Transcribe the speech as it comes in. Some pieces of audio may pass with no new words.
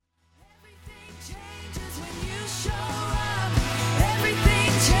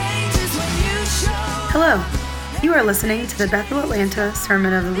Hello, you are listening to the Bethel Atlanta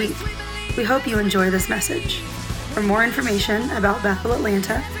Sermon of the Week. We hope you enjoy this message. For more information about Bethel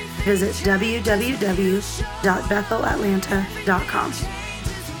Atlanta, visit www.bethelatlanta.com.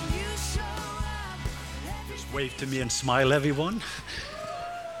 Just wave to me and smile, everyone.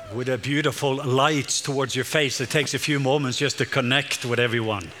 With a beautiful light towards your face, it takes a few moments just to connect with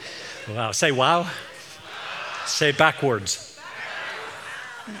everyone. Wow. Say wow. Say it backwards.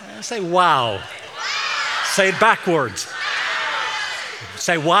 Say wow. Say it backwards.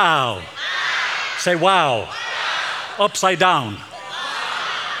 Say wow. Say wow. Upside down.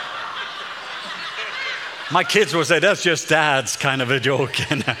 My kids will say, that's just dad's kind of a joke.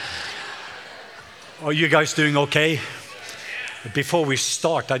 Are you guys doing okay? Before we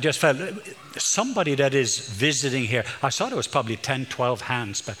start, I just felt somebody that is visiting here. I thought it was probably 10, 12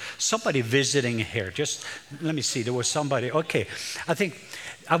 hands, but somebody visiting here. Just let me see. There was somebody. Okay. I think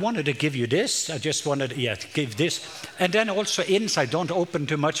I wanted to give you this. I just wanted to give this. And then also inside, don't open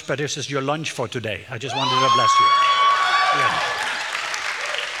too much, but this is your lunch for today. I just wanted to bless you. Yeah.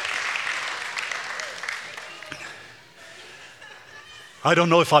 I don't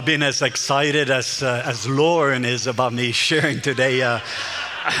know if I've been as excited as Lauren is about me sharing today.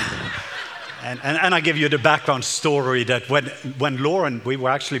 And I give you the background story that when Lauren, we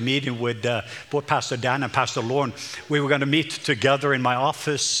were actually meeting with both Pastor Dan and Pastor Lauren. We were going to meet together in my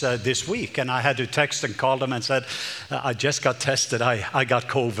office this week, and I had to text and call them and said, I just got tested. I got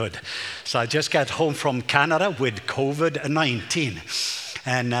COVID. So I just got home from Canada with COVID-19.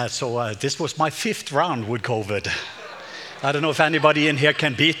 And so this was my 5th round with COVID. I don't know if anybody in here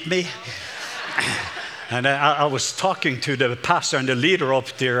can beat me. And I was talking to the pastor and the leader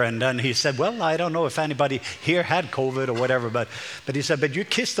up there, and then he said, well, I don't know if anybody here had COVID or whatever, but he said, but you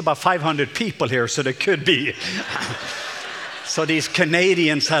kissed about 500 people here, so there could be. So these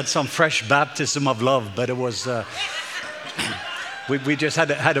Canadians had some fresh baptism of love, but it was, we just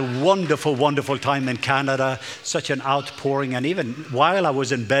had a wonderful, wonderful time in Canada, such an outpouring, and even while I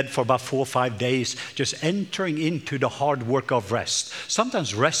was in bed for about 4 or 5 days, just entering into the hard work of rest.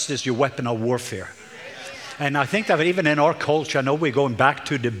 Sometimes rest is your weapon of warfare. And I think that even in our culture, I know we're going back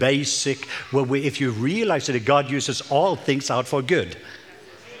to the basic, where if you realize that God uses all things out for good,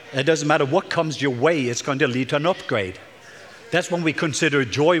 it doesn't matter what comes your way, it's going to lead to an upgrade. That's when we consider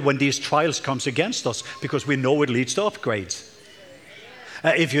joy when these trials comes against us, because we know it leads to upgrades.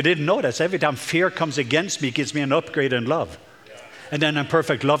 If you didn't know that, every time fear comes against me, it gives me an upgrade in love. And then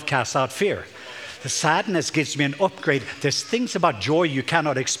perfect love casts out fear. The sadness gives me an upgrade. There's things about joy you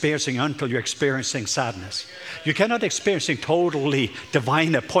cannot experience until you're experiencing sadness. You cannot experience totally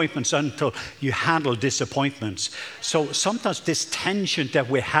divine appointments until you handle disappointments. So sometimes this tension that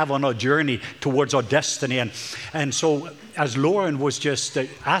we have on our journey towards our destiny. And so as Lauren was just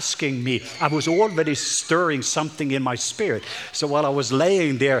asking me, I was already stirring something in my spirit. So while I was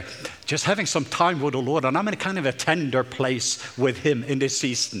laying there, just having some time with the Lord, and I'm in kind of a tender place with Him in this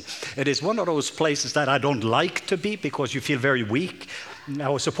season. It is one of those places that I don't like to be because you feel very weak. I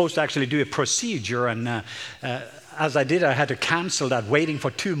was supposed to actually do a procedure, and as I did, I had to cancel that, waiting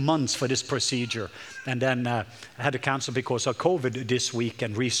for 2 months for this procedure. And then I had to cancel because of COVID this week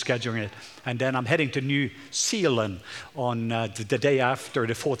and rescheduling it. And then I'm heading to New Zealand on the day after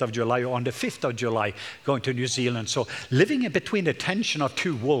the 4th of July, or on the 5th of July, going to New Zealand. So living in between the tension of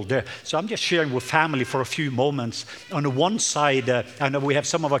two worlds there. So I'm just sharing with family for a few moments. On the one side, I know we have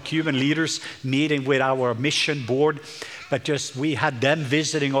some of our Cuban leaders meeting with our mission board, but just we had them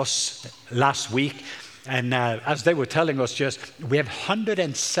visiting us last week. And as they were telling us, we have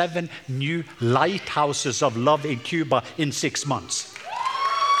 107 new lighthouses of love in Cuba in 6 months.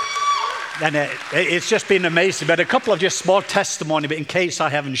 And it's just been amazing. But a couple of just small testimony, but in case I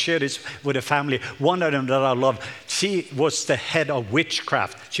haven't shared this with the family, one of them that I love, she was the head of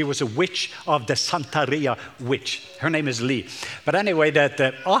witchcraft. She was a witch of the Santeria witch. Her name is Leif. But anyway, that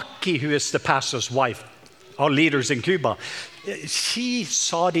Aki, who is the pastor's wife, our leaders in Cuba, she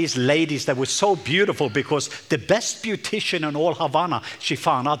saw these ladies that were so beautiful because the best beautician in all Havana, she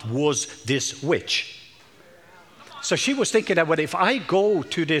found out, was this witch. So she was thinking that, well, if I go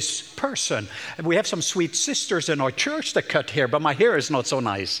to this person, and we have some sweet sisters in our church that cut hair, but my hair is not so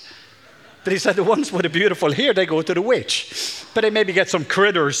nice. But he said the ones with the beautiful hair, they go to the witch. But they maybe get some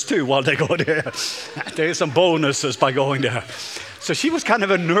critters too while they go there. There's some bonuses by going there. So she was kind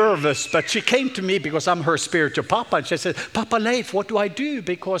of nervous, but she came to me because I'm her spiritual papa. And she said, Papa Leif, what do I do?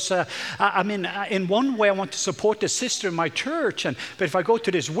 Because, in one way I want to support the sister in my church. But if I go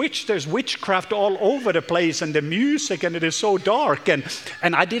to this witch, there's witchcraft all over the place and the music, and it is so dark. And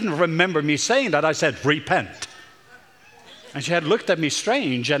I didn't remember me saying that. I said, repent. And she had looked at me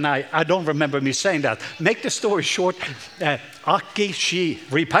strange, and I don't remember me saying that. Make the story short, Aki, she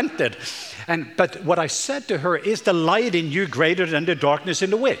repented. But what I said to her, is the light in you greater than the darkness in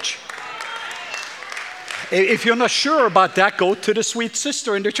the witch? If you're not sure about that, go to the sweet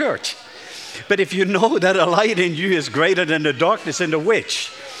sister in the church. But if you know that a light in you is greater than the darkness in the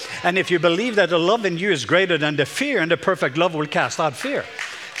witch, and if you believe that the love in you is greater than the fear, and the perfect love will cast out fear.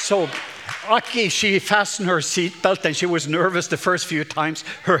 So Aki, she fastened her seatbelt, and she was nervous the first few times.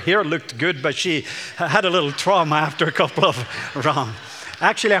 Her hair looked good, but she had a little trauma after a couple of rounds.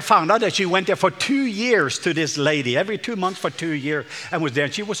 Actually, I found out that she went there for 2 years to this lady, every 2 months for 2 years, and was there.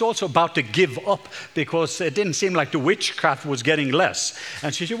 And she was also about to give up because it didn't seem like the witchcraft was getting less.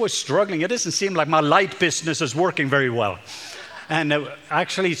 And she was struggling. It doesn't seem like my light business is working very well. And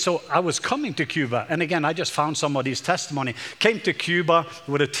actually, so I was coming to Cuba. And again, I just found somebody's testimony. Came to Cuba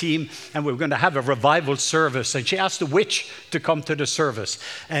with a team, and we were going to have a revival service. And she asked the witch to come to the service.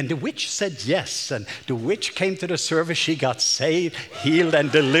 And the witch said yes. And the witch came to the service. She got saved, healed, and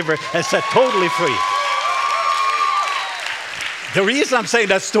delivered, and set totally free. The reason I'm saying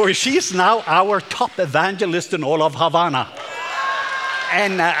that story, she's now our top evangelist in all of Havana.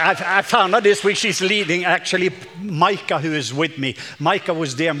 And I found out this week she's leading, actually, Micah, who is with me. Micah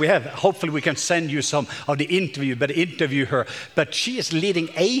was there, and hopefully we can send you some of the interview, but interview her. But she is leading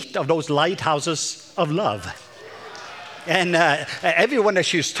 8 of those lighthouses of love. And everyone that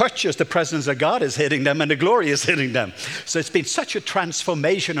she touches, the presence of God is hitting them, and the glory is hitting them. So it's been such a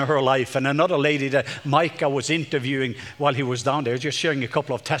transformation in her life. And another lady that Micah was interviewing while he was down there, just sharing a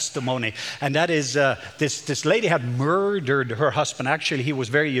couple of testimony. And that is, this lady had murdered her husband. Actually, he was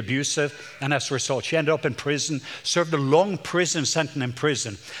very abusive. And as a result, she ended up in prison, served a long prison sentence in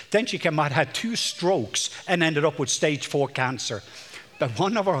prison. Then she came out, had 2 strokes, and ended up with stage 4 cancer. But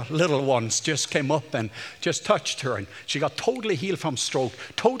one of our little ones just came up and just touched her, and she got totally healed from stroke,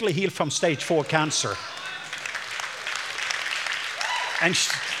 totally healed from stage 4 cancer.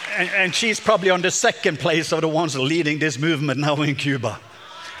 And she's probably on the 2nd place of the ones leading this movement now in Cuba.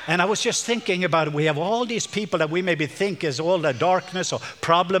 And I was just thinking about it. We have all these people that we maybe think is all the darkness or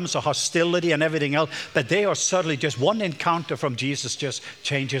problems or hostility and everything else, but they are suddenly just one encounter from Jesus just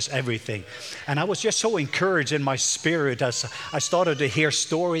changes everything. And I was just so encouraged in my spirit as I started to hear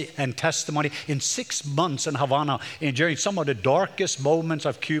story and testimony in 6 months in Havana, during some of the darkest moments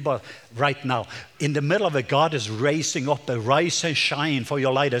of Cuba right now. In the middle of it, God is raising up a rise and shine, for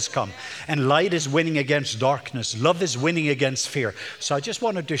your light has come. And light is winning against darkness. Love is winning against fear. So I just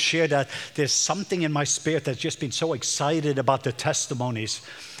wanted to share that there's something in my spirit that's just been so excited about the testimonies.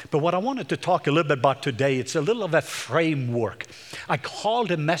 But what I wanted to talk a little bit about today, it's a little of a framework. I call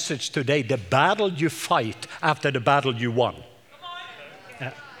the message today, the battle you fight after the battle you won.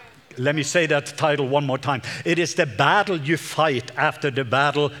 Let me say that title one more time. It is the battle you fight after the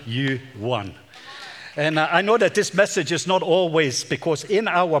battle you won. And I know that this message is not always, because in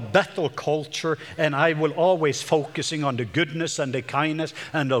our Bethel culture, and I will always focusing on the goodness and the kindness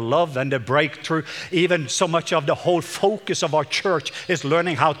and the love and the breakthrough. Even so much of the whole focus of our church is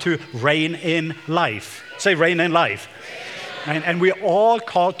learning how to reign in life. Say reign in life. And we're all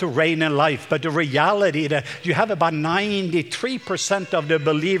called to reign in life. But the reality that you have about 93% of the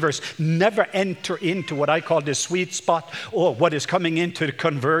believers never enter into what I call the sweet spot, or what is coming into the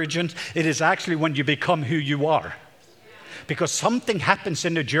convergence. It is actually when you become who you are. Because something happens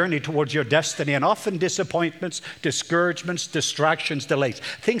in the journey towards your destiny, and often disappointments, discouragements, distractions, delays.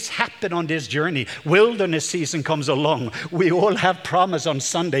 Things happen on this journey. Wilderness season comes along. We all have promise on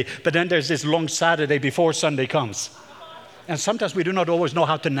Sunday, but then there's this long Saturday before Sunday comes. And sometimes we do not always know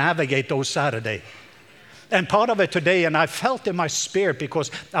how to navigate those Saturdays. And part of it today, and I felt in my spirit,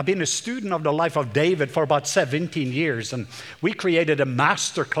 because I've been a student of the life of David for about 17 years, and we created a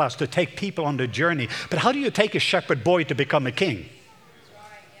master class to take people on the journey. But how do you take a shepherd boy to become a king?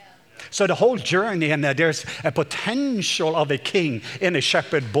 So the whole journey, and there's a potential of a king in a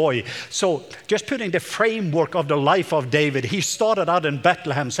shepherd boy. So just putting the framework of the life of David, he started out in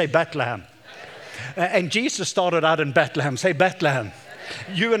Bethlehem. Say Bethlehem. And Jesus started out in Bethlehem. Say Bethlehem.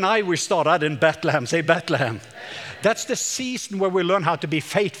 You and I, we start out in Bethlehem. Say Bethlehem. That's the season where we learn how to be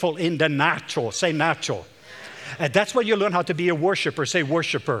faithful in the natural. Say natural. That's where you learn how to be a worshiper. Say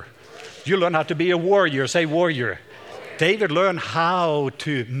worshiper. You learn how to be a warrior. Say warrior. David learned how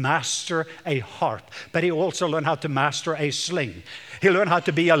to master a harp, but he also learned how to master a sling. He learned how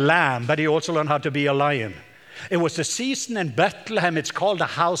to be a lamb, but he also learned how to be a lion. It was the season in Bethlehem. It's called the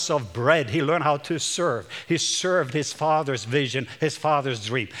house of bread. He learned how to serve. He served his father's vision, his father's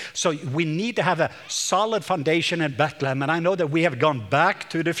dream. So we need to have a solid foundation in Bethlehem. And I know that we have gone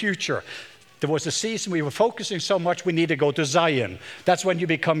back to the future. There was a season we were focusing so much we need to go to Zion. That's when you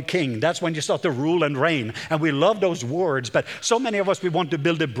become king. That's when you start to rule and reign. And we love those words, but so many of us, we want to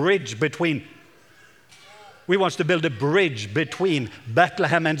build a bridge between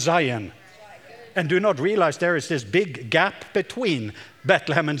Bethlehem and Zion. And do not realize there is this big gap between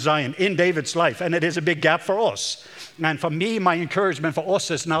Bethlehem and Zion in David's life, and it is a big gap for us. And for me, my encouragement for us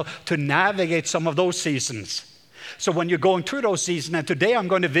is now to navigate some of those seasons. So when you're going through those seasons, and today I'm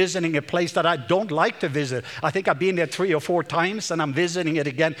going to visiting a place that I don't like to visit. I think I've been there 3 or 4 times, and I'm visiting it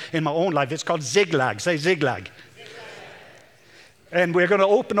again in my own life. It's called Ziklag. Say Ziklag. And we're going to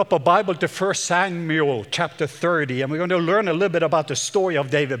open up a Bible to 1 Samuel chapter 30, and we're going to learn a little bit about the story of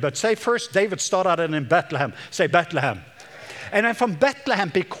David. But say first, David started out in Bethlehem. Say Bethlehem. And then from Bethlehem,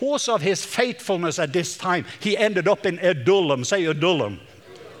 because of his faithfulness at this time, he ended up in Adullam. Say Adullam.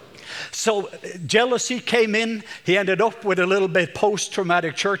 So jealousy came in. He ended up with a little bit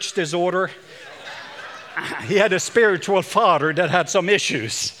post-traumatic church disorder. He had a spiritual father that had some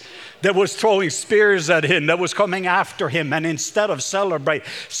issues, that was throwing spears at him, that was coming after him. And instead of celebrate,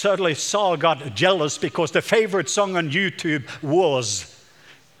 suddenly Saul got jealous because the favorite song on YouTube was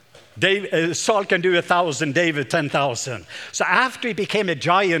Saul can do 1,000, David 10,000. So after he became a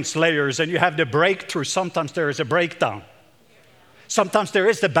giant slayer, and you have the breakthrough, sometimes there is a breakdown. Sometimes there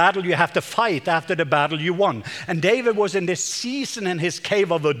is the battle you have to fight after the battle you won. And David was in this season in his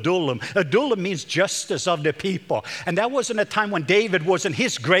cave of Adullam. Adullam means justice of the people. And that was in a time when David was in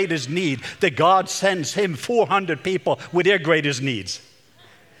his greatest need, that God sends him 400 people with their greatest needs.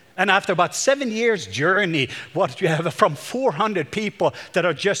 And after about 7 years journey, what you have from 400 people that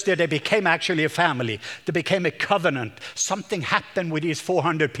are just there, they became actually a family. They became a covenant. Something happened with these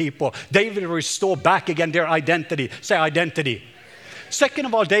 400 people. David restored back again their identity. Say identity. Second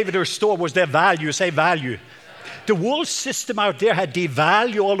of all, David restored was their value. Say value. The world system out there had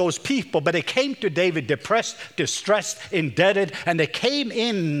devalued all those people, but they came to David depressed, distressed, indebted, and they came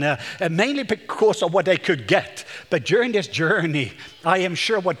in mainly because of what they could get. But during this journey, I am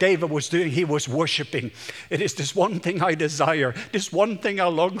sure what David was doing, he was worshiping. It is this one thing I desire, this one thing I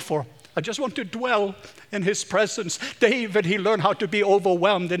long for. I just want to dwell in his presence. David, he learned how to be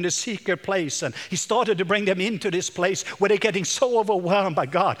overwhelmed in the secret place. And he started to bring them into this place where they're getting so overwhelmed by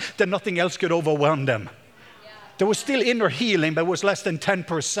God that nothing else could overwhelm them. There was still inner healing, but it was less than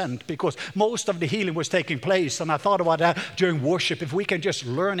 10% because most of the healing was taking place. And I thought about that during worship. If we can just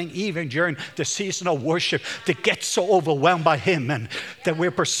learning even during the season of worship to get so overwhelmed by him and that we're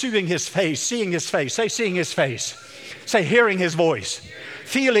pursuing his face, seeing his face. Say seeing his face. Say hearing his voice.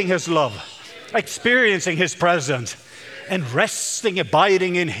 Feeling his love, experiencing his presence, and resting,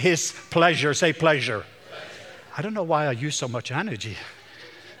 abiding in his pleasure. Say pleasure. I don't know why I use so much energy.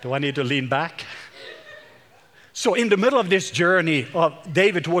 Do I need to lean back? So in the middle of this journey of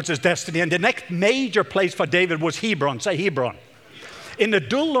David towards his destiny, and the next major place for David was Hebron. Say Hebron. In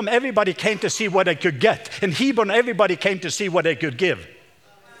Adullam, everybody came to see what they could get. In Hebron, everybody came to see what they could give.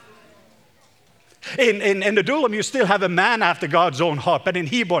 In Adullam, you still have a man after God's own heart, but in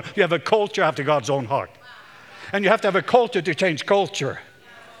Hebron, you have a culture after God's own heart. And you have to have a culture to change culture.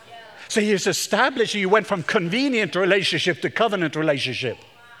 So he's establishing, you went from convenient relationship to covenant relationship.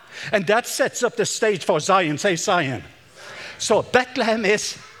 And that sets up the stage for Zion. Say Zion. So Bethlehem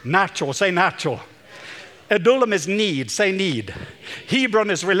is natural. Say natural. Adullam is need. Say need. Hebron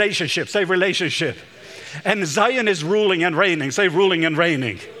is relationship. Say relationship. And Zion is ruling and reigning. Say ruling and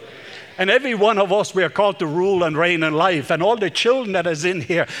reigning. And every one of us, we are called to rule and reign in life. And all the children that is in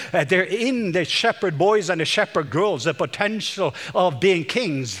here, they're in the shepherd boys and the shepherd girls, the potential of being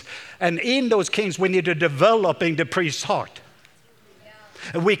kings. And in those kings, we need to develop in the priest's heart.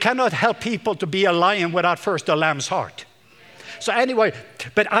 Yeah. We cannot help people to be a lion without first a lamb's heart. So anyway,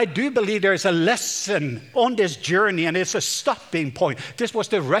 but I do believe there is a lesson on this journey, and it's a stopping point. This was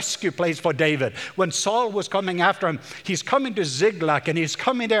the rescue place for David. When Saul was coming after him, he's coming to Ziklag, and he's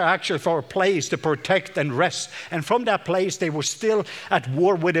coming there actually for a place to protect and rest. And from that place, they were still at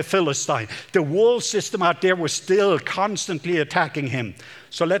war with the Philistine. The world system out there was still constantly attacking him.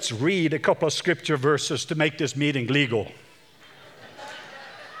 So let's read a couple of scripture verses to make this meeting legal.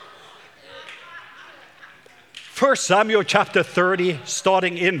 1 Samuel chapter 30,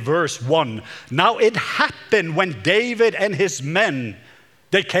 starting in verse 1. Now it happened when David and his men,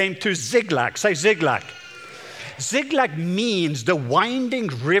 they came to Ziklag. Say Ziklag. Ziklag means the winding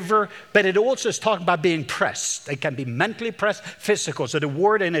river, but it also is talking about being pressed. It can be mentally pressed, physical, so the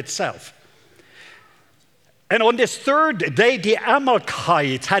word in itself. And on this third day, the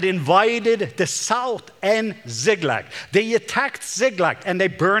Amalekites had invaded the south and Ziklag. They attacked Ziklag and they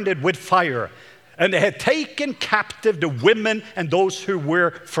burned it with fire. And they had taken captive the women and those who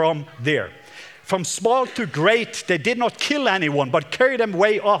were from there. From small to great, they did not kill anyone, but carried them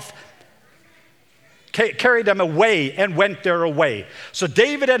away and went their way. So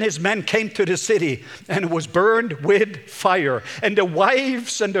David and his men came to the city, and it was burned with fire. And the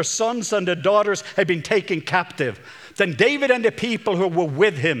wives and their sons and their daughters had been taken captive. Then David and the people who were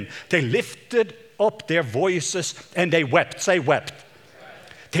with him, they lifted up their voices and they wept. Say wept.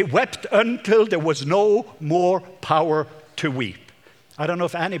 They wept until there was no more power to weep. I don't know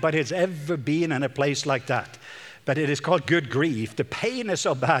if anybody has ever been in a place like that. But it is called good grief. The pain is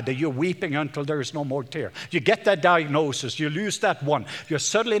so bad that you're weeping until there is no more tear. You get that diagnosis, you lose that one. You're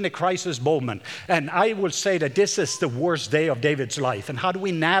suddenly in a crisis moment. And I will say that this is the worst day of David's life. And how do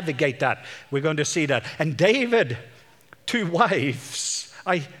we navigate that? We're going to see that. And David, 2 wives,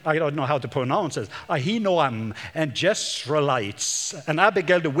 I don't know how to pronounce it, Ahinoam and Jezreelites, and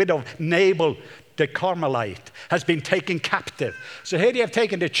Abigail, the widow of Nabal, the Carmelite, has been taken captive. So here they have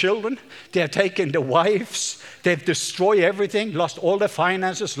taken the children, they have taken the wives, they've destroyed everything, lost all the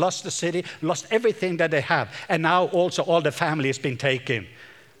finances, lost the city, lost everything that they have. And now also all the family has been taken.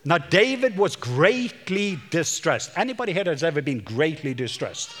 Now David was greatly distressed. Anybody here that's ever been greatly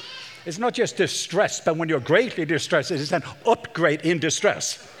distressed? It's not just distressed, but when you're greatly distressed, it's an upgrade in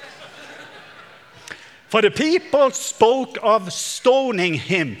distress. For the people spoke of stoning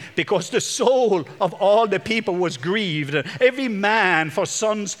him, because the soul of all the people was grieved, every man for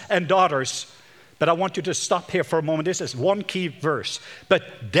sons and daughters. But I want you to stop here for a moment. This is one key verse.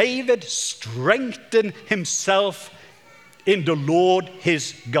 But David strengthened himself in the Lord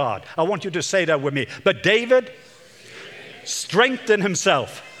his God. I want you to say that with me. But David strengthened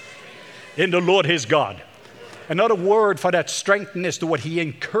himself in the Lord his God. Another word for that strengthen is the word he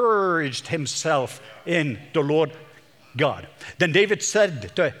encouraged himself in the Lord God. Then David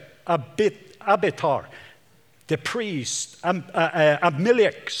said to Abiathar, the priest,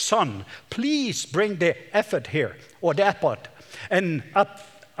 Ahimelech's son, please bring the ephod here, or the ephod. And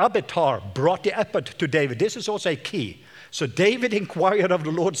Abiathar brought the ephod to David. This is also a key. So David inquired of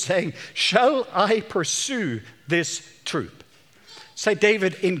the Lord, saying, shall I pursue this troop? Say,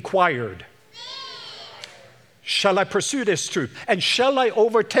 David inquired. Shall I pursue this troop? And shall I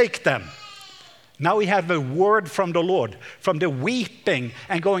overtake them? Now we have a word from the Lord. From the weeping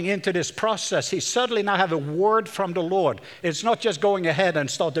and going into this process, he suddenly now have a word from the Lord. It's not just going ahead and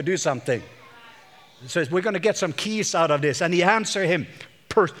start to do something. He says, we're going to get some keys out of this. And he answered him,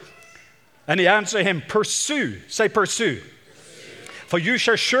 pursue. Say, pursue. For you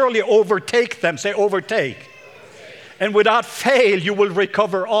shall surely overtake them. Say, overtake. And without fail, you will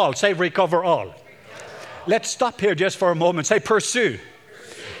recover all. Say, recover all. Let's stop here just for a moment. Say, pursue.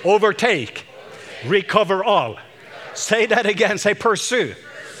 Overtake. Recover all. Say that again. Say, pursue.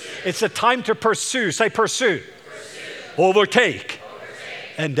 It's a time to pursue. Say, pursue. Overtake.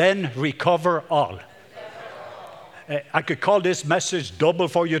 And then recover all. I could call this message double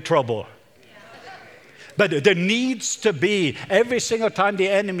for your trouble. But there needs to be, every single time the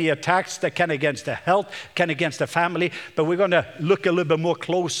enemy attacks, that can against the health, can against the family. But we're going to look a little bit more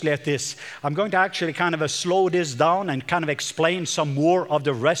closely at this. I'm going to actually kind of slow this down and kind of explain some more of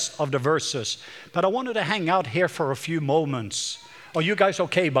the rest of the verses. But I wanted to hang out here for a few moments. Are you guys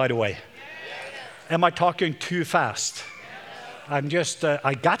okay, by the way? Am I talking too fast? I'm just,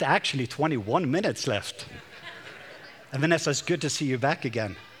 I got actually 21 minutes left. And Vanessa, it's good to see you back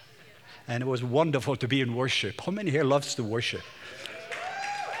again. And it was wonderful to be in worship. How many here loves to worship?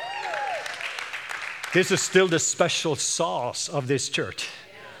 This is still the special sauce of this church.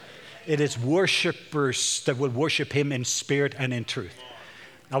 It is worshipers that will worship him in spirit and in truth.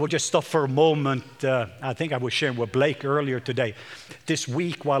 I will just stop for a moment. I think I was sharing with Blake earlier today. This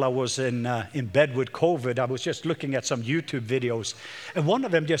week while I was in bed with COVID, I was just looking at some YouTube videos. And one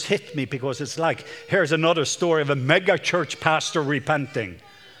of them just hit me because it's like, here's another story of a mega church pastor repenting.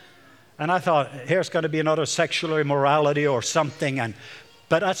 And I thought, here's going to be another sexual immorality or something.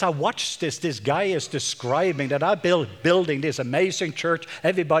 But as I watched this guy is describing that I building this amazing church.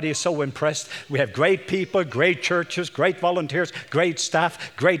 Everybody is so impressed. We have great people, great churches, great volunteers, great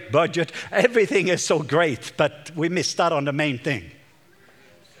staff, great budget. Everything is so great, but we missed out on the main thing.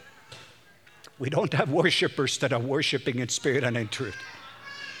 We don't have worshipers that are worshiping in spirit and in truth.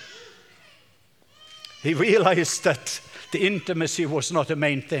 He realized that the intimacy was not the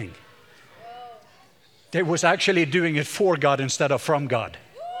main thing. They was actually doing it for God instead of from God.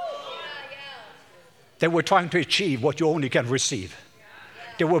 They were trying to achieve what you only can receive.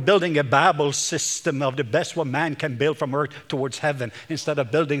 They were building a Babel system of the best what man can build from earth towards heaven instead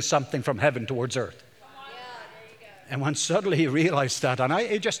of building something from heaven towards earth. And when suddenly he realized that, and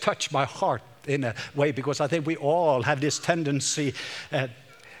it just touched my heart in a way, because I think we all have this tendency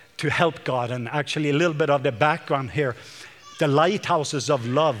to help God. And actually a little bit of the background here. The lighthouses of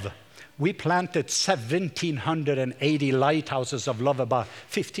love. We planted 1,780 lighthouses of love about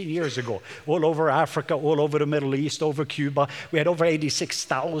 15 years ago, all over Africa, all over the Middle East, over Cuba. We had over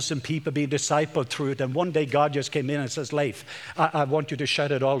 86,000 people being discipled through it. And one day God just came in and says, Leif, I want you to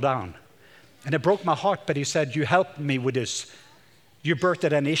shut it all down. And it broke my heart, but he said, you helped me with this. You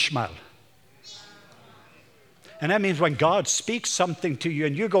birthed an Ishmael. And that means when God speaks something to you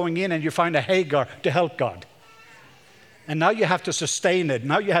and you're going in and you find a Hagar to help God. And now you have to sustain it.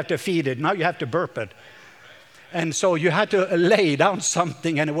 Now you have to feed it. Now you have to burp it. And so you had to lay down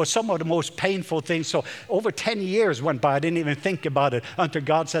something, and it was some of the most painful things. So over 10 years went by. I didn't even think about it until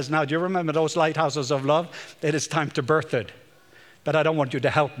God says, now, do you remember those lighthouses of love? It is time to birth it. But I don't want you to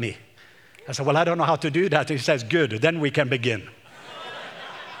help me. I said, well, I don't know how to do that. He says, good, then we can begin.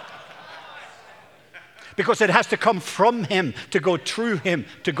 Because it has to come from him, to go through him,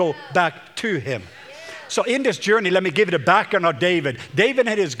 to go back to him. So in this journey, let me give you the background of David. David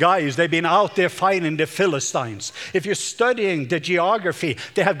and his guys, they've been out there fighting the Philistines. If you're studying the geography,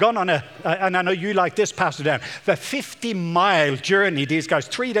 they have gone on and I know you like this, Pastor Dan, the 50-mile journey, these guys,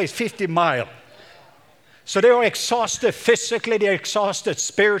 3 days, 50 miles. So they are exhausted physically, they're exhausted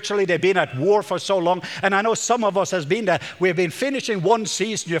spiritually, they've been at war for so long. And I know some of us has been there. We've been finishing one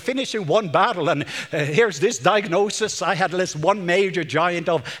season, you're finishing one battle, and here's this diagnosis. I had this one major giant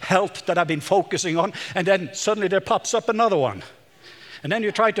of health that I've been focusing on, and then suddenly there pops up another one. And then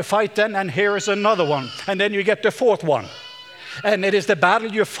you try to fight then, and here is another one. And then you get the fourth one. And it is the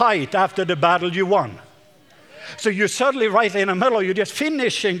battle you fight after the battle you won. So you're suddenly right in the middle, you're just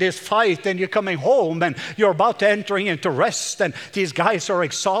finishing this fight and you're coming home and you're about to entering into rest, and these guys are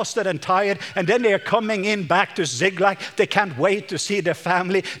exhausted and tired, and then they're coming in back to Ziklag. They can't wait to see their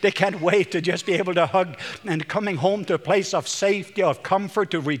family. They can't wait to just be able to hug, and coming home to a place of safety, of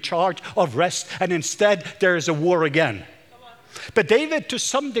comfort, to recharge, of rest, and instead there is a war again. But David, to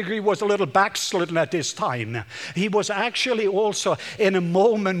some degree, was a little backslidden at this time. He was actually also in a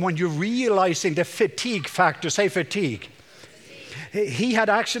moment when you're realizing the fatigue factor. Say fatigue. He had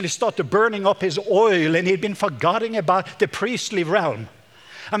actually started burning up his oil, and he'd been forgetting about the priestly realm.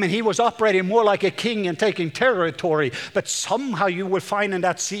 I mean, he was operating more like a king and taking territory, but somehow you will find in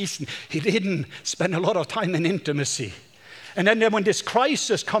that season, he didn't spend a lot of time in intimacy. And then when this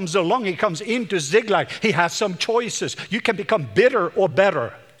crisis comes along, he comes into Ziklag, he has some choices. You can become bitter or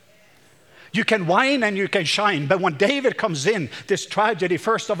better. You can whine and you can shine. But when David comes in, this tragedy,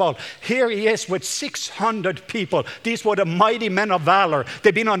 first of all, here he is with 600 people. These were the mighty men of valor.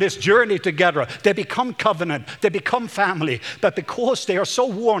 They've been on this journey together. They become covenant. They become family. But because they are so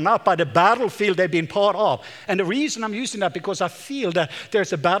worn out by the battlefield they've been part of. And the reason I'm using that, because I feel that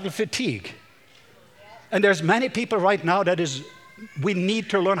there's a battle fatigue. And there's many people right now we need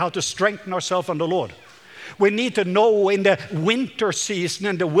to learn how to strengthen ourselves in the Lord. We need to know in the winter season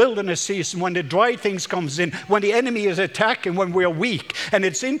and the wilderness season, when the dry things comes in, when the enemy is attacking, when we are weak. And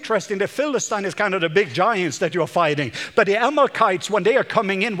it's interesting, the Philistine is kind of the big giants that you're fighting. But the Amalekites, when they are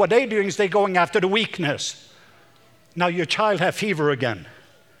coming in, what they're doing is they're going after the weakness. Now your child have fever again.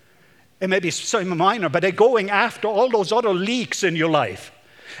 It may be so minor, but they're going after all those other leaks in your life.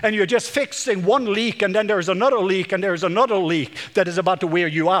 And you're just fixing one leak, and then there's another leak, and there's another leak that is about to wear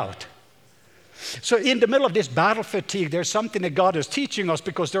you out. So in the middle of this battle fatigue, there's something that God is teaching us,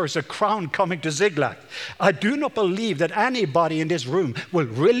 because there is a crown coming to Ziklag. I do not believe that anybody in this room will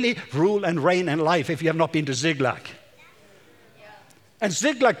really rule and reign in life if you have not been to Ziklag. And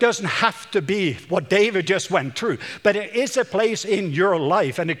Ziklag doesn't have to be what David just went through, but it is a place in your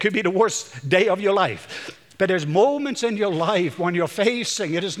life, and it could be the worst day of your life. But there's moments in your life when you're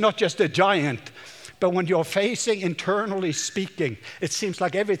facing, it is not just a giant, but when you're facing, internally speaking, it seems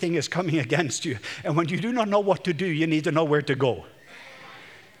like everything is coming against you. And when you do not know what to do, you need to know where to go.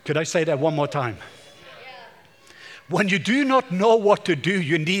 Could I say that one more time? When you do not know what to do,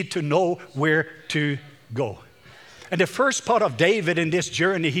 you need to know where to go. And the first part of David in this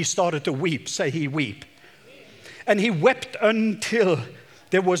journey, he started to weep. Say he weep. And he wept until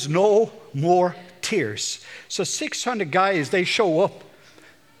there was no more tears. So 600 guys, they show up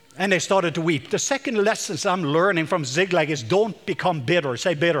and they started to weep. The second lesson I'm learning from Ziklag is don't become bitter.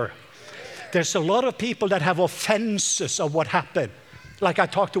 Say bitter. There's a lot of people that have offenses of what happened. Like I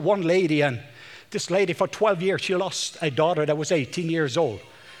talked to one lady, and this lady for 12 years, she lost a daughter that was 18 years old.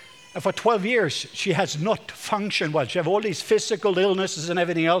 And for 12 years, she has not functioned well. She has all these physical illnesses and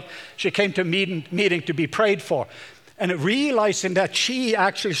everything else. She came to meeting to be prayed for. And realizing that she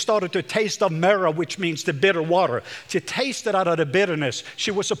actually started to taste of marrow, which means the bitter water. She tasted out of the bitterness.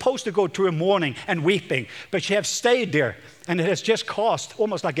 She was supposed to go through a mourning and weeping, but she has stayed there, and it has just caused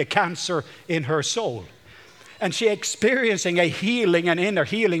almost like a cancer in her soul. And she experiencing a healing, an inner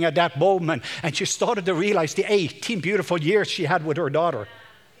healing at that moment, and she started to realize the 18 beautiful years she had with her daughter.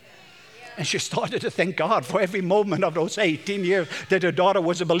 And she started to thank God for every moment of those 18 years that her daughter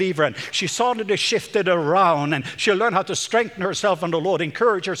was a believer. And she started to shift it around, and she learned how to strengthen herself in the Lord,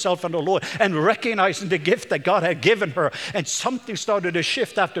 encourage herself in the Lord, and recognizing the gift that God had given her. And something started to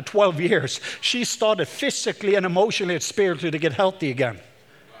shift after 12 years. She started physically and emotionally and spiritually to get healthy again,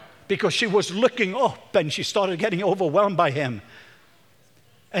 because she was looking up and she started getting overwhelmed by him.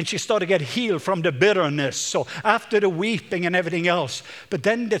 And she started to get healed from the bitterness. So after the weeping and everything else, but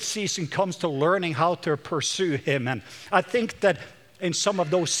then the season comes to learning how to pursue him. And I think that in some of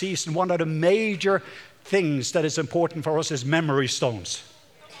those seasons, one of the major things that is important for us is memory stones.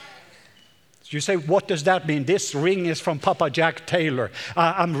 You say, what does that mean? This ring is from Papa Jack Taylor.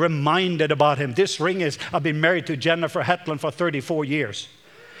 I'm reminded about him. This ring is, I've been married to Jennifer Hetland for 34 years.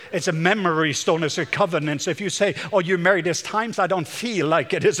 It's a memory stone, it's a covenant. So if you say, oh, you're married, there's times I don't feel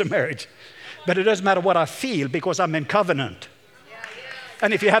like it is a marriage. But it doesn't matter what I feel because I'm in covenant.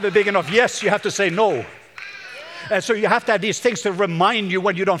 And if you have a big enough yes, you have to say no. And so you have to have these things to remind you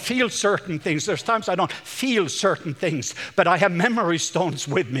when you don't feel certain things. There's times I don't feel certain things, but I have memory stones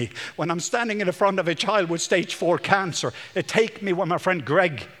with me. When I'm standing in the front of a child with stage 4 cancer, it takes me when my friend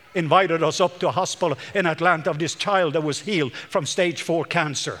Greg invited us up to a hospital in Atlanta of this child that was healed from stage 4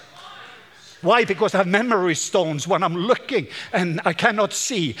 cancer. Why? Because I have memory stones when I'm looking and I cannot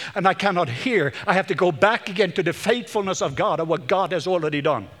see and I cannot hear. I have to go back again to the faithfulness of God and what God has already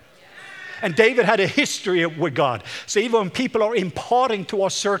done. And David had a history with God. So even when people are imparting to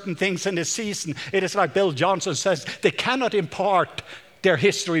us certain things in this season, it is like Bill Johnson says, they cannot impart their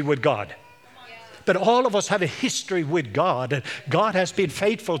history with God. But all of us have a history with God, and God has been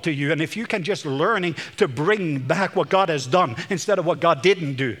faithful to you. And if you can just learning to bring back what God has done instead of what God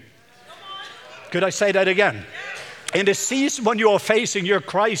didn't do. Could I say that again? In the season when you are facing your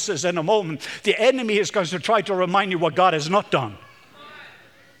crisis in a moment, the enemy is going to try to remind you what God has not done.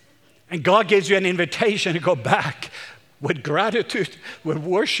 And God gives you an invitation to go back with gratitude, with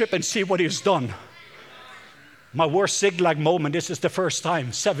worship, and see what He's done. My worst Ziglag moment, this is the first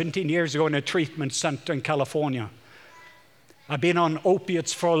time, 17 years ago in a treatment center in California. I've been on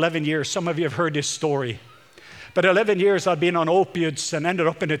opiates for 11 years. Some of you have heard this story. But 11 years I've been on opiates and ended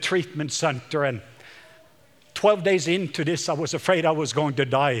up in a treatment center. And 12 days into this, I was afraid I was going to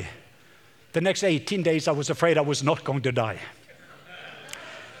die. The next 18 days, I was afraid I was not going to die.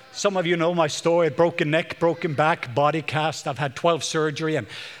 Some of you know my story, broken neck, broken back, body cast. I've had 12 surgery, and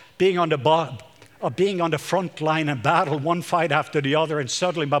being on the front line and battle one fight after the other, and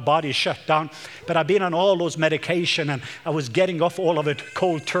suddenly my body shut down. But I've been on all those medication, and I was getting off all of it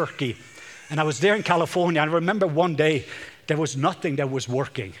cold turkey. And I was there in California, and I remember one day there was nothing that was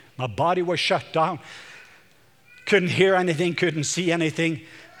working. My body was shut down. Couldn't hear anything, couldn't see anything.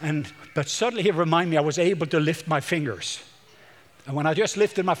 But suddenly He reminded me I was able to lift my fingers. And when I just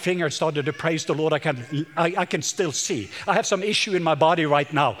lifted my finger and started to praise the Lord, I can still see. I have some issue in my body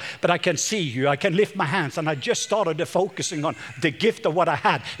right now, but I can see you. I can lift my hands. And I just started focusing on the gift of what I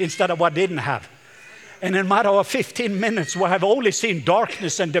had instead of what I didn't have. And in a matter of 15 minutes, where I've only seen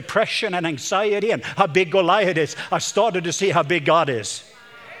darkness and depression and anxiety and how big Goliath is, I started to see how big God is.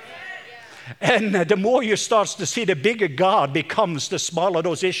 And the more you start to see the bigger God becomes, the smaller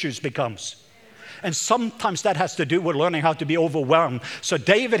those issues becomes. And sometimes that has to do with learning how to be overwhelmed. So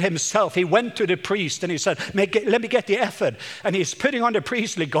David himself, he went to the priest and he said, let me get the ephod. And he's putting on the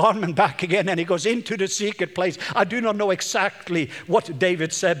priestly garment back again, and he goes into the secret place. I do not know exactly what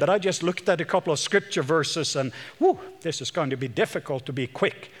David said, but I just looked at a couple of scripture verses, and this is going to be difficult to be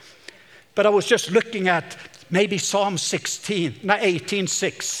quick. But I was just looking at maybe Psalm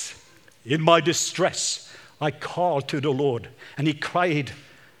 18:6. In my distress, I called to the Lord, and He cried.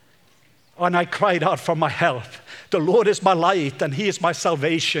 And I cried out for my help. The Lord is my light, and He is my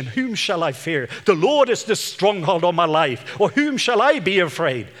salvation. Whom shall I fear? The Lord is the stronghold of my life. Or whom shall I be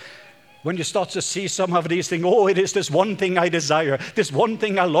afraid? When you start to see some of these things, it is this one thing I desire, this one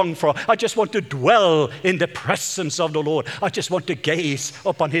thing I long for. I just want to dwell in the presence of the Lord. I just want to gaze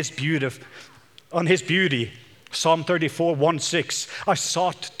upon His beauty. Psalm 34:1-6. I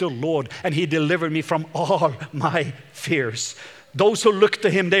sought the Lord, and He delivered me from all my fears. Those who look to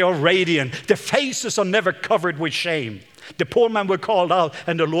Him, they are radiant. Their faces are never covered with shame. The poor man was called out,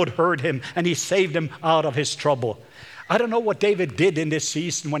 and the Lord heard him, and He saved him out of his trouble. I don't know what David did in this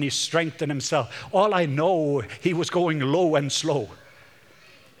season when he strengthened himself. All I know, he was going low and slow.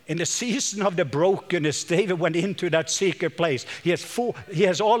 In the season of the brokenness, David went into that secret place. He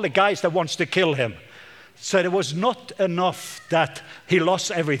has all the guys that wants to kill him. So it was not enough that he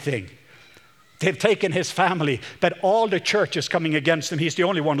lost everything. They've taken his family, but all the church is coming against him. He's the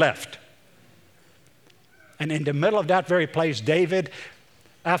only one left. And in the middle of that very place, David,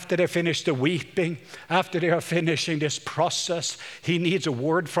 after they finish the weeping, after they are finishing this process, he needs a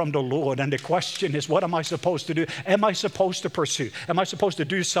word from the Lord. And the question is, what am I supposed to do? Am I supposed to pursue? Am I supposed to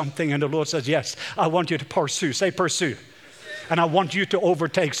do something? And the Lord says, yes, I want you to pursue. Say pursue. And I want you to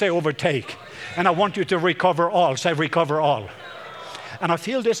overtake. Say overtake. And I want you to recover all. Say recover all. And I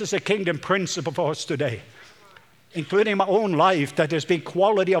feel this is a kingdom principle for us today, including my own life, that there's been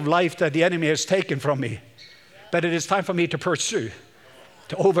quality of life that the enemy has taken from me. But it is time for me to pursue,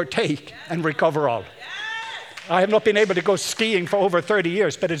 to overtake and recover all. I have not been able to go skiing for over 30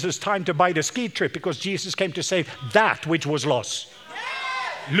 years, but it is time to buy the ski trip because Jesus came to save that which was lost.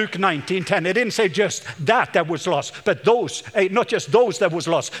 Luke 19:10. It didn't say just that was lost, but those, not just those that was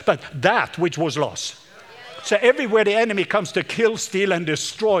lost, but that which was lost. So everywhere the enemy comes to kill, steal, and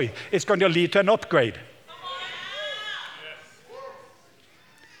destroy, it's going to lead to an upgrade.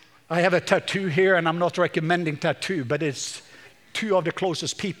 I have a tattoo here, and I'm not recommending tattoo, but it's two of the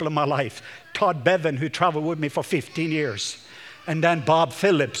closest people in my life. Todd Bevan, who traveled with me for 15 years. And then Bob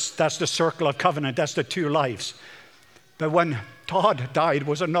Phillips, that's the circle of covenant, that's the two lives. But when Todd died,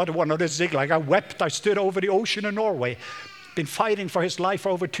 was another one of the zigzag. I wept, I stood over the ocean in Norway. Been fighting for his life for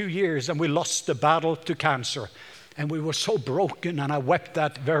over 2 years, and we lost the battle to cancer. And we were so broken, and I wept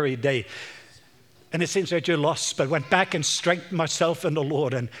that very day. And it seems that you lost, but went back and strengthened myself in the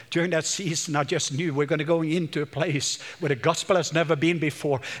Lord. And during that season, I just knew we're going to go into a place where the gospel has never been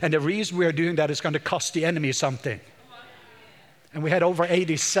before. And the reason we're doing that is going to cost the enemy something. And we had over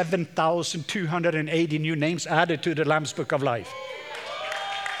 87,280 new names added to the Lamb's Book of Life.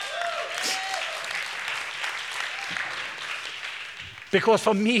 Because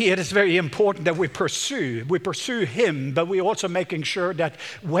for me, it is very important that we pursue him, but we're also making sure that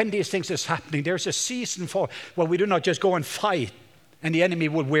when these things is happening, there's a season for where we do not just go and fight and the enemy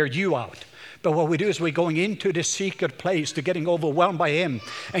will wear you out. But what we do is we're going into the secret place to getting overwhelmed by him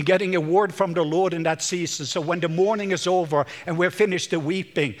and getting a word from the Lord in that season. So when the morning is over and we're finished the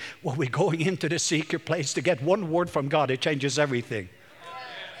weeping, well, we're going into the secret place to get one word from God. It changes everything.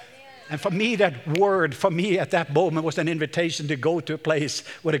 And for me, that word, for me at that moment was an invitation to go to a place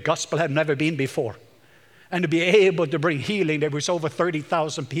where the gospel had never been before. And to be able to bring healing. There was over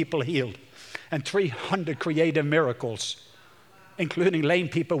 30,000 people healed. And 300 creative miracles, including lame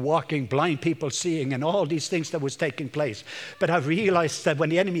people walking, blind people seeing, and all these things that was taking place. But I realized that when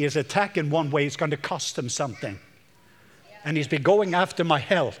the enemy is attacking one way, it's going to cost him something. And he's been going after my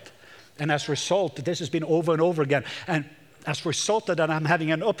health. And as a result, this has been over and over again. And as a result of that, I'm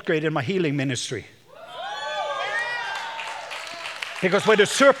having an upgrade in my healing ministry. Because where the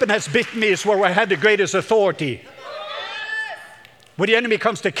serpent has bit me is where I had the greatest authority. When the enemy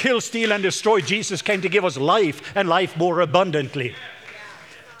comes to kill, steal, and destroy, Jesus came to give us life and life more abundantly.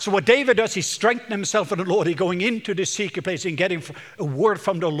 So what David does, he strengthens himself in the Lord. He's going into the secret place and getting a word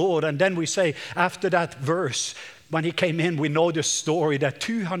from the Lord. And then we say, after that verse, when he came in, we know the story that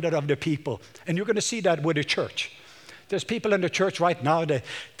 200 of the people, and you're going to see that with the church. There's people in the church right now that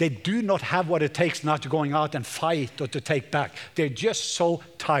they do not have what it takes now to going out and fight or to take back. They're just so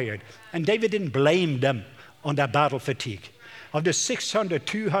tired. And David didn't blame them on that battle fatigue. Of the 600,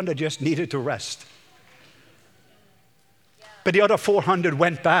 200 just needed to rest. But the other 400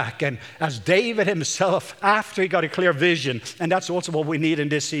 went back. And as David himself, after he got a clear vision, and that's also what we need in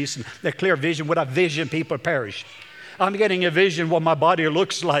this season, the clear vision. Without vision, people perish. I'm getting a vision what my body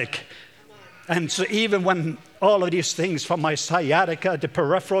looks like. And so even when all of these things from my sciatica, the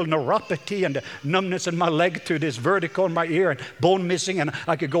peripheral neuropathy and the numbness in my leg to this vertigo in my ear and bone missing, and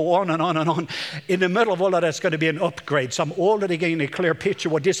I could go on and on and on. In the middle of all of that's going to be an upgrade. So I'm already getting a clear picture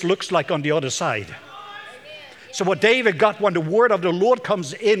what this looks like on the other side. So what David got when the word of the Lord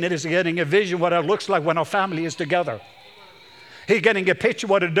comes in, it is getting a vision what it looks like when our family is together. He's getting a picture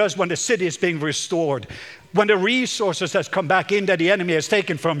what it does when the city is being restored. When the resources has come back in that the enemy has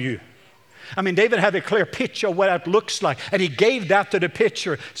taken from you. I mean, David had a clear picture of what that looks like, and he gave that to the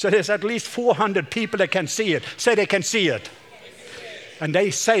picture. So there's at least 400 people that can see it. Say they can see it. And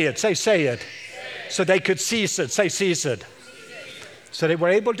they say it. Say it. So they could seize it. Say seize it. So they were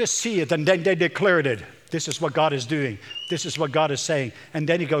able to see it, and then they declared it. This is what God is doing. This is what God is saying. And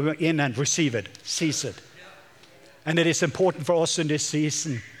then you go in and receive it. Seize it. And it is important for us in this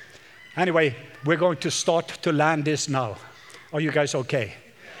season Anyway, we're going to start to land this now. Are you guys okay?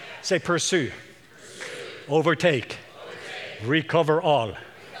 Say pursue. Overtake. Recover all.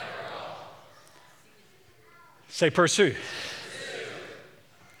 Say pursue.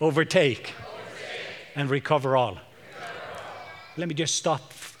 Overtake. And recover all. Let me just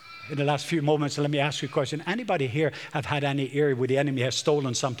stop in the last few moments and let me ask you a question. Anybody here have had any area where the enemy has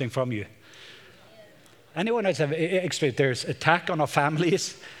stolen something from you? Anyone else have experienced there's attack on our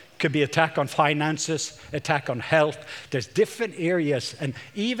families? Could be attack on finances, attack on health. There's different areas, and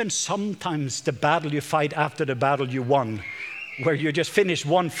even sometimes the battle you fight after the battle you won, where you just finish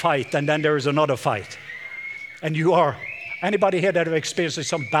one fight and then there is another fight. And you are, anybody here that have experienced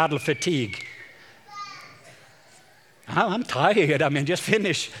some battle fatigue? I'm tired. I mean, just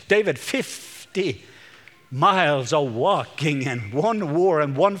finish. David, 50 miles of walking and one war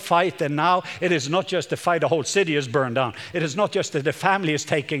and one fight, and now it is not just the fight, the whole city is burned down. It is not just that the family is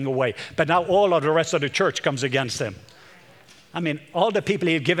taken away, but now all of the rest of the church comes against him. I mean, all the people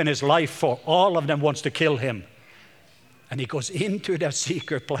he had given his life for, all of them wants to kill him. And he goes into that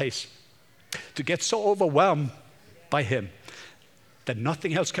secret place to get so overwhelmed by him that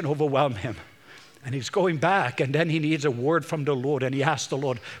nothing else can overwhelm him. And he's going back, and then he needs a word from the Lord, and he asks the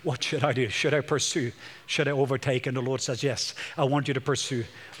Lord, what should I do? Should I pursue? Should I overtake? And the Lord says, yes, I want you to pursue,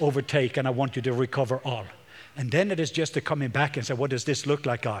 overtake, and I want you to recover all. And then it is just to coming back and say, what does this look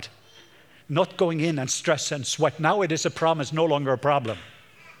like, God? Not going in and stress and sweat. Now it is a promise, no longer a problem.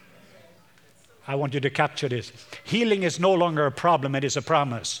 I want you to capture this. Healing is no longer a problem, it is a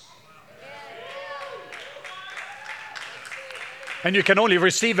promise. And you can only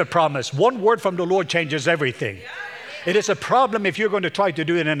receive a promise. One word from the Lord changes everything. It is a problem if you're going to try to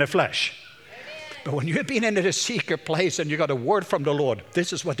do it in the flesh. But when you've been into the secret place and you got a word from the Lord,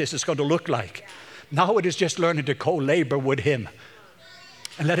 this is what this is going to look like. Now it is just learning to co-labor with him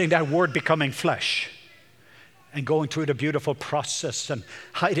and letting that word becoming flesh and going through the beautiful process and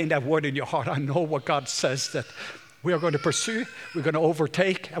hiding that word in your heart. I know what God says, that we are going to pursue, we're going to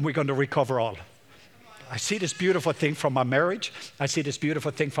overtake, and we're going to recover all. I see this beautiful thing from my marriage. I see this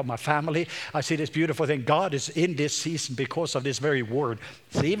beautiful thing from my family. I see this beautiful thing. God is in this season because of this very word.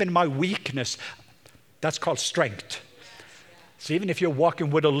 So even my weakness, that's called strength. So even if you're walking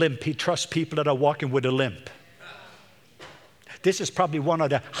with a limp, he trusts people that are walking with a limp. This is probably one of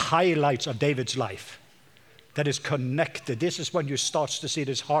the highlights of David's life that is connected. This is when you start to see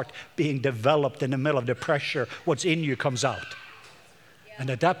this heart being developed in the middle of the pressure. What's in you comes out. And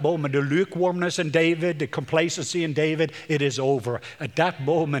at that moment, the lukewarmness in David, the complacency in David, it is over. At that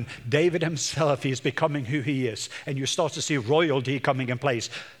moment, David himself, he is becoming who he is. And you start to see royalty coming in place.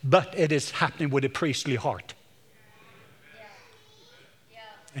 But it is happening with a priestly heart.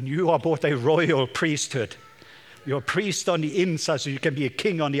 And you are both a royal priesthood. You're a priest on the inside, so you can be a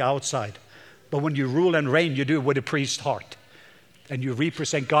king on the outside. But when you rule and reign, you do it with a priest's heart. And you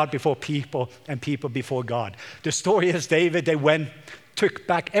represent God before people and people before God. The story is David, they went, took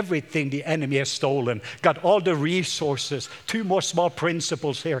back everything the enemy has stolen, got all the resources, 2 more small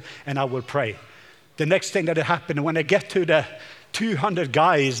principles here, and I will pray. The next thing that happened, when I get to the 200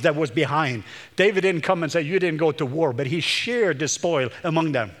 guys that was behind, David didn't come and say, you didn't go to war, but he shared the spoil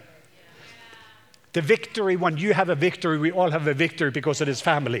among them. The victory, when you have a victory, we all have a victory because it is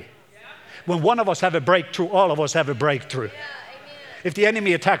family. When one of us have a breakthrough, all of us have a breakthrough. If the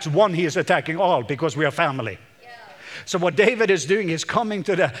enemy attacks one, he is attacking all because we are family. So what David is doing is coming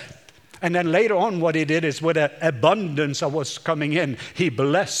to the, and then later on what he did is with an abundance that was coming in, he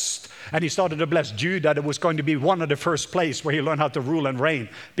blessed, and he started to bless Judah. That was going to be one of the first place where he learned how to rule and reign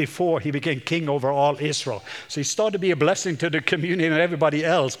before he became king over all Israel. So he started to be a blessing to the community and everybody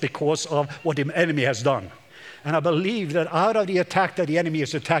else because of what the enemy has done. And I believe that out of the attack that the enemy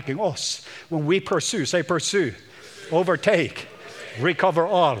is attacking us, when we pursue, say pursue, overtake, recover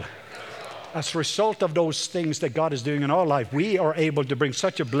all. As a result of those things that God is doing in our life, we are able to bring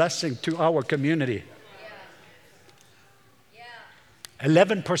such a blessing to our community.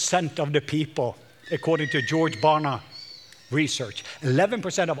 11% of the people, according to George Barna research,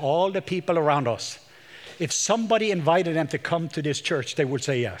 11% of all the people around us, if somebody invited them to come to this church, they would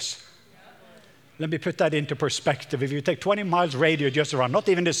say yes. Let me put that into perspective. If you take 20 miles radius just around, not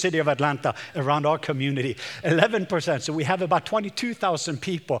even the city of Atlanta, around our community, 11%. So we have about 22,000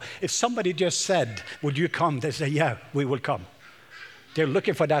 people. If somebody just said, would you come? They say, yeah, we will come. They're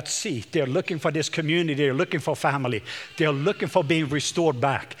looking for that seat. They're looking for this community. They're looking for family. They're looking for being restored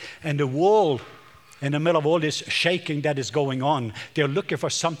back. And the wall, in the middle of all this shaking that is going on, they're looking for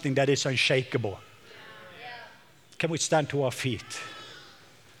something that is unshakable. Can we stand to our feet?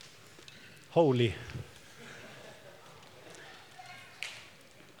 Holy.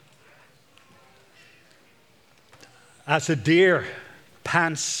 As a deer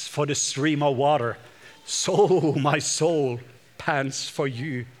pants for the stream of water, so my soul pants for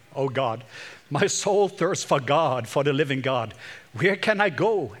you, O God. My soul thirsts for God, for the living God. Where can I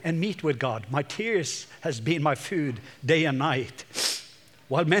go and meet with God? My tears has been my food day and night.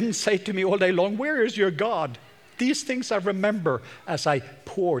 While men say to me all day long, where is your God? These things I remember as I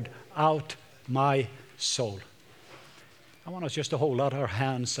poured out my soul. I want us just to hold out our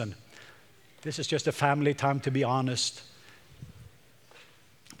hands, and this is just a family time, to be honest.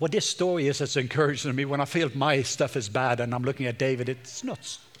 What this story is, it's encouraging me when I feel my stuff is bad and I'm looking at David, it's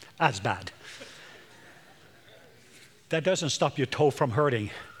not as bad. That doesn't stop your toe from hurting.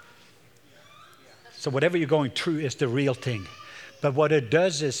 So whatever you're going through is the real thing. But what it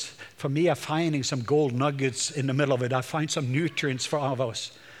does is, for me, I'm finding some gold nuggets in the middle of it. I find some nutrients for all of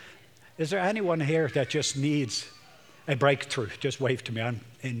us. Is there anyone here that just needs a breakthrough? Just wave to me. I'm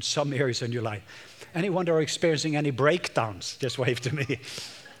in some areas in your life. Anyone that are experiencing any breakdowns, just wave to me.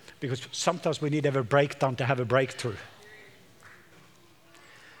 Because sometimes we need to have a breakdown to have a breakthrough.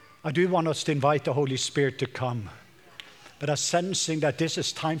 I do want us to invite the Holy Spirit to come. But I'm sensing that this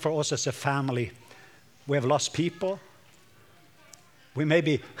is time for us as a family. We have lost people.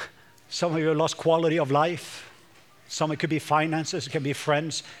 Some of you have lost quality of life. Some, it could be finances, it can be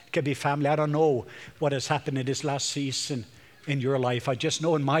friends, it can be family. I don't know what has happened in this last season in your life. I just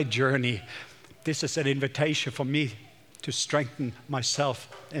know in my journey, this is an invitation for me to strengthen myself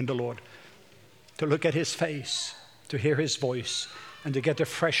in the Lord, to look at His face, to hear His voice, and to get a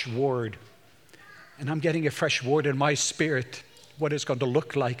fresh word. And I'm getting a fresh word in my spirit, what it's going to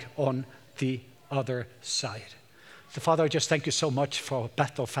look like on the other side. So Father, I just thank you so much for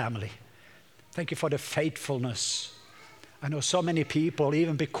Bethel family. Thank you for the faithfulness. I know so many people,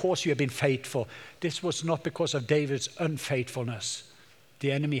 even because you have been faithful, this was not because of David's unfaithfulness.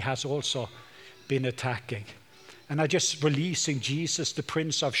 The enemy has also been attacking. And I'm just releasing Jesus, the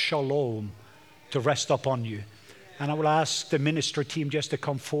Prince of Shalom, to rest upon you. And I will ask the ministry team just to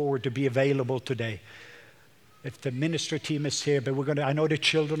come forward to be available today. If the ministry team is here, but I know the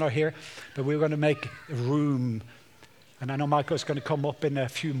children are here, but we're going to make room. And I know Michael's going to come up in a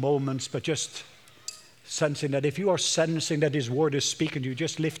few moments, but just sensing that if you are sensing that His word is speaking to you,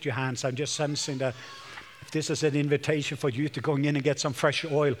 just lift your hands. I'm just sensing that if this is an invitation for you to go in and get some fresh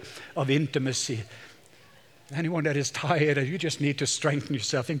oil of intimacy. Anyone that is tired, you just need to strengthen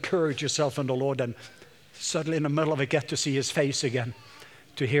yourself, encourage yourself in the Lord, and suddenly in the middle of it, get to see His face again,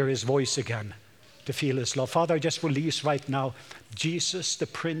 to hear His voice again, to feel His love. Father, I just release right now, Jesus, the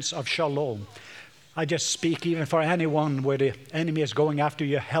Prince of Shalom. I just speak even for anyone where the enemy is going after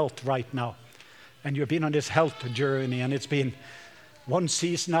your health right now. And you've been on this health journey, and it's been one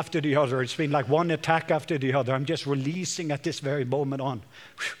season after the other. It's been like one attack after the other. I'm just releasing at this very moment on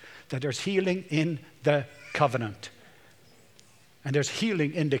that there's healing in the covenant. And there's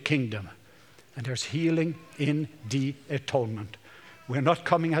healing in the kingdom. And there's healing in the atonement. We're not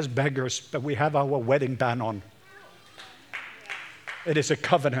coming as beggars, but we have our wedding band on. It is a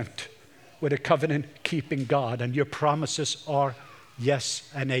covenant with a covenant-keeping God, and your promises are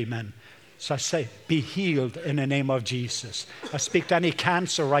yes and amen. So I say, be healed in the name of Jesus. I speak to any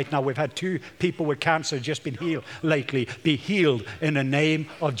cancer right now. We've had 2 people with cancer just been healed lately. Be healed in the name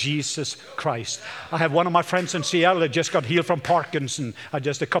of Jesus Christ. I have one of my friends in Seattle that just got healed from Parkinson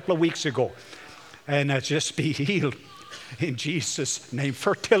just a couple of weeks ago. And just be healed in Jesus' name.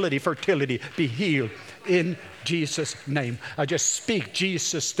 Fertility, be healed in Jesus' name. I just speak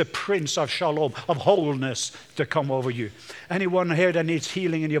Jesus, the Prince of Shalom, of wholeness, to come over you. Anyone here that needs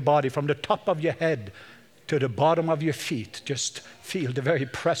healing in your body, from the top of your head to the bottom of your feet, just feel the very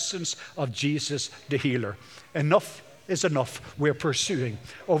presence of Jesus, the healer. Enough is enough. We're pursuing,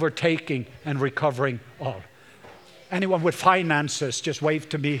 overtaking, and recovering all. Anyone with finances, just wave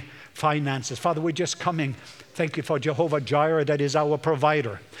to me. Finances. Father, we're just coming. Thank you for Jehovah Jireh, that is our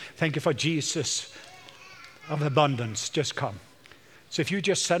provider. Thank you for Jesus of abundance. Just come. So if you're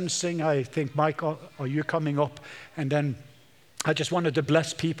just sensing, I think, Michael, are you coming up? And then I just wanted to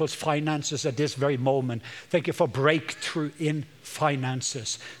bless people's finances at this very moment. Thank you for breakthrough in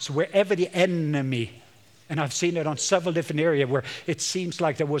finances. So wherever the enemy, and I've seen it on several different areas where it seems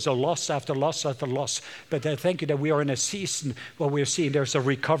like there was a loss after loss after loss. But I thank you that we are in a season where we're seeing there's a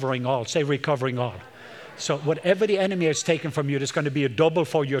recovering all. Say recovering all. So whatever the enemy has taken from you, there's going to be a double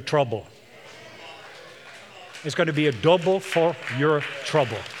for your trouble. It's going to be a double for your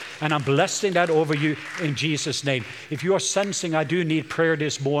trouble. And I'm blessing that over you in Jesus' name. If you are sensing I do need prayer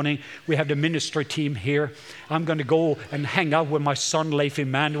this morning, we have the ministry team here. I'm going to go and hang out with my son, Leif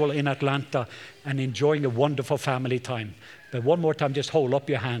Emmanuel, in Atlanta, and enjoying a wonderful family time. But one more time, just hold up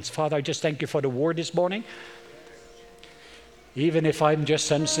your hands. Father, I just thank you for the word this morning. Even if I'm just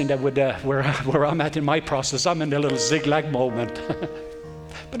sensing that with where I'm at in my process, I'm in a little zigzag moment.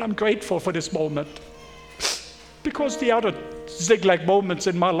 But I'm grateful for this moment, because the other zigzag moments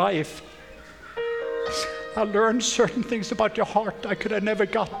in my life, I learned certain things about your heart I could have never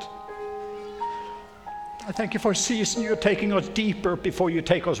got. I thank you for a season you're taking us deeper before you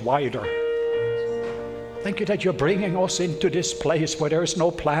take us wider. Thank you that you're bringing us into this place where there is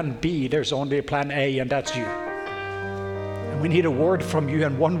no plan B, there's only a plan A, and that's you. And we need a word from you,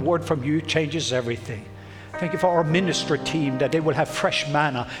 and one word from you changes everything. Thank you for our ministry team, that they will have fresh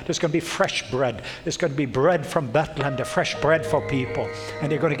manna. There's going to be fresh bread. There's going to be bread from Bethlehem, the fresh bread for people.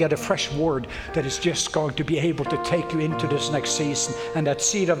 And they're going to get a fresh word that is just going to be able to take you into this next season. And that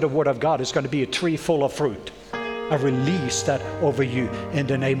seed of the word of God is going to be a tree full of fruit. I release that over you in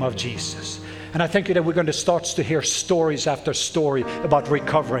the name of Jesus. And I thank you that we're going to start to hear stories after story about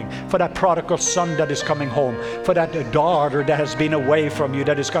recovering. For that prodigal son that is coming home. For that daughter that has been away from you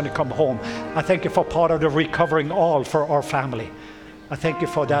that is going to come home. I thank you for part of the recovering all for our family. I thank you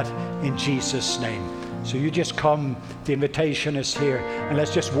for that in Jesus' name. So you just come, the invitation is here, and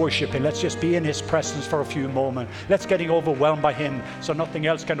let's just worship Him. Let's just be in His presence for a few moments. Let's get overwhelmed by Him so nothing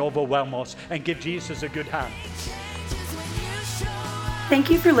else can overwhelm us, and give Jesus a good hand. Thank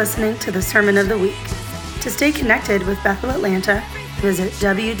you for listening to the Sermon of the Week. To stay connected with Bethel Atlanta, visit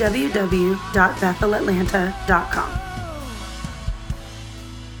www.bethelatlanta.com.